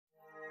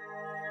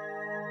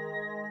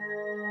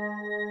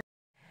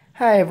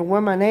Hi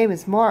everyone, my name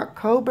is Mark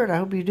Colbert. I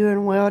hope you're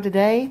doing well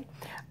today.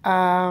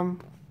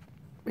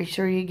 Be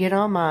sure you get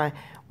on my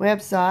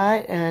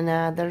website,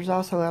 and there's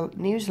also a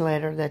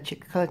newsletter that you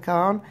can click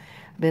on.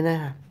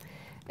 It's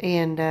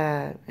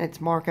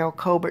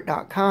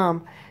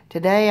marklcolbert.com.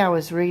 Today I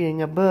was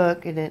reading a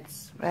book, and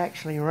it's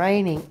actually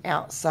raining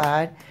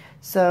outside,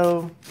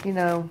 so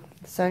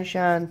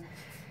sunshine.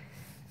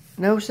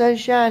 No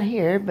sunshine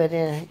here, but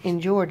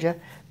in Georgia.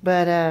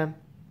 But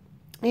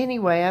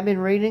anyway, I've been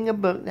reading a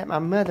book that my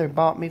mother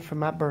bought me for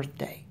my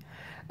birthday.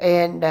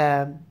 And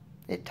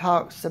it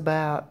talks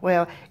about,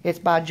 well, it's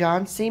by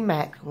John C.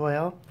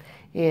 Maxwell.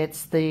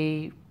 It's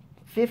the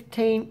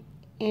 15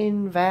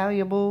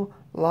 Invaluable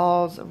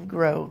Laws of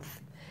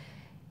Growth.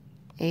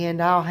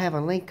 And I'll have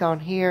a link on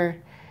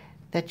here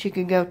that you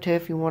can go to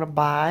if you want to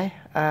buy.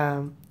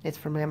 It's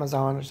from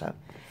Amazon or so.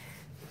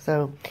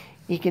 So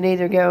you can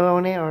either go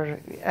on it or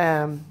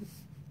and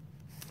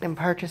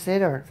purchase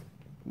it, or.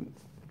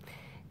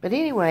 But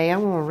anyway, I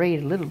want to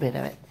read a little bit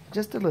of it,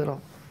 just a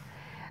little.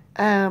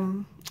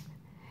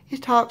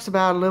 It talks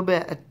about a little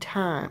bit of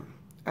time.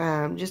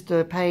 Just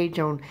a page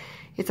on.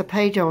 It's a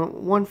page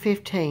on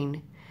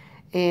 115,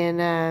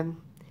 and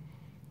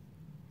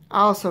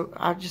also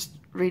I'll just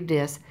read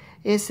this.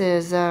 It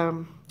says,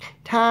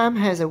 "Time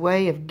has a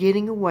way of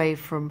getting away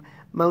from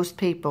most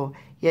people.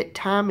 Yet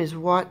time is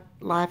what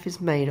life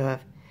is made of.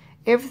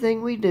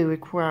 Everything we do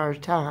requires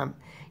time,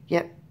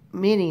 yet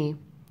many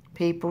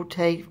people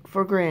take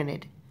for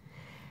granted.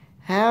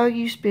 How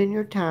you spend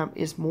your time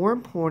is more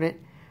important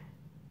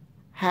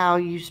how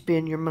you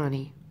spend your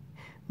money.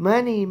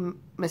 Money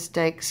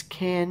mistakes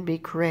can be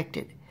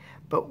corrected,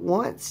 but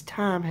once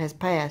time has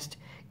passed,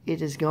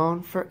 it is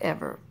gone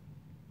forever.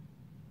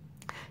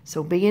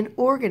 So being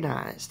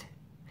organized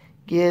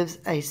gives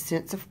a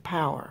sense of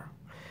power.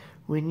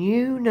 When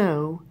you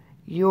know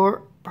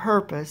your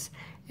purpose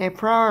and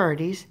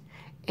priorities,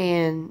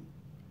 and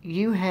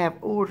you have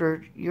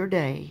ordered your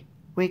day,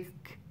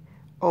 week,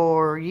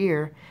 or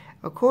year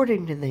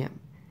according to them,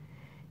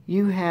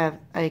 you have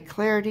a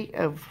clarity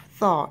of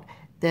thought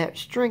that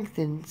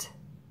strengthens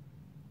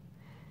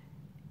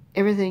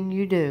everything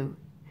you do.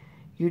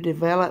 You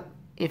develop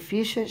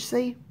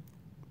efficiency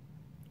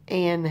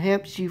and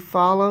helps you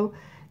follow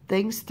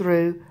things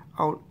through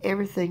on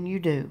everything you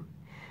do.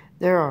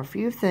 There are a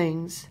few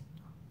things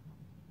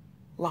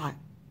like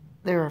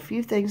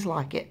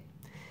it.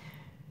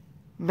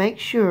 Make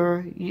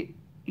sure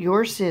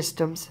your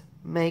systems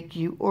make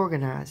you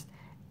organized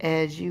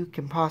as you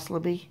can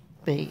possibly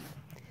be."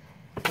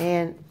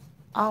 And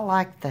I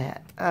like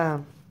that.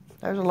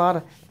 There's a lot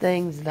of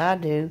things that I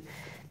do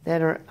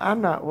that I'm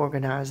not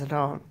organized at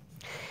all.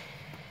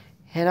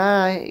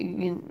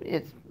 And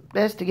it's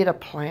best to get a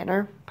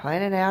planner,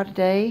 plan it out a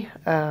day.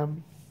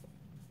 I'm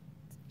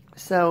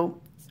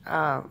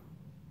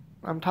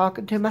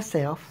talking to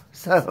myself,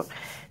 so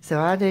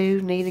I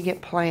do need to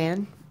get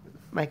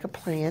make a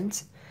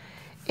plans,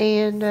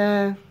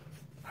 and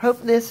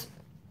hope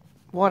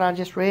what I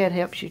just read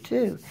helps you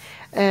too,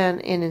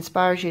 and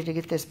inspires you to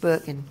get this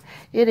book. And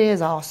it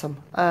is awesome.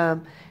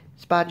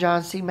 It's by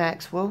John C.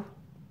 Maxwell,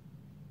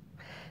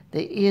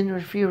 The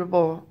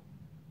Invaluable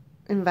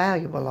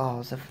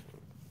Laws of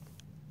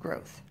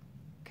Growth.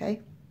 Okay?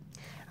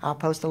 I'll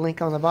post a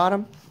link on the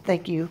bottom.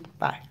 Thank you.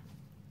 Bye.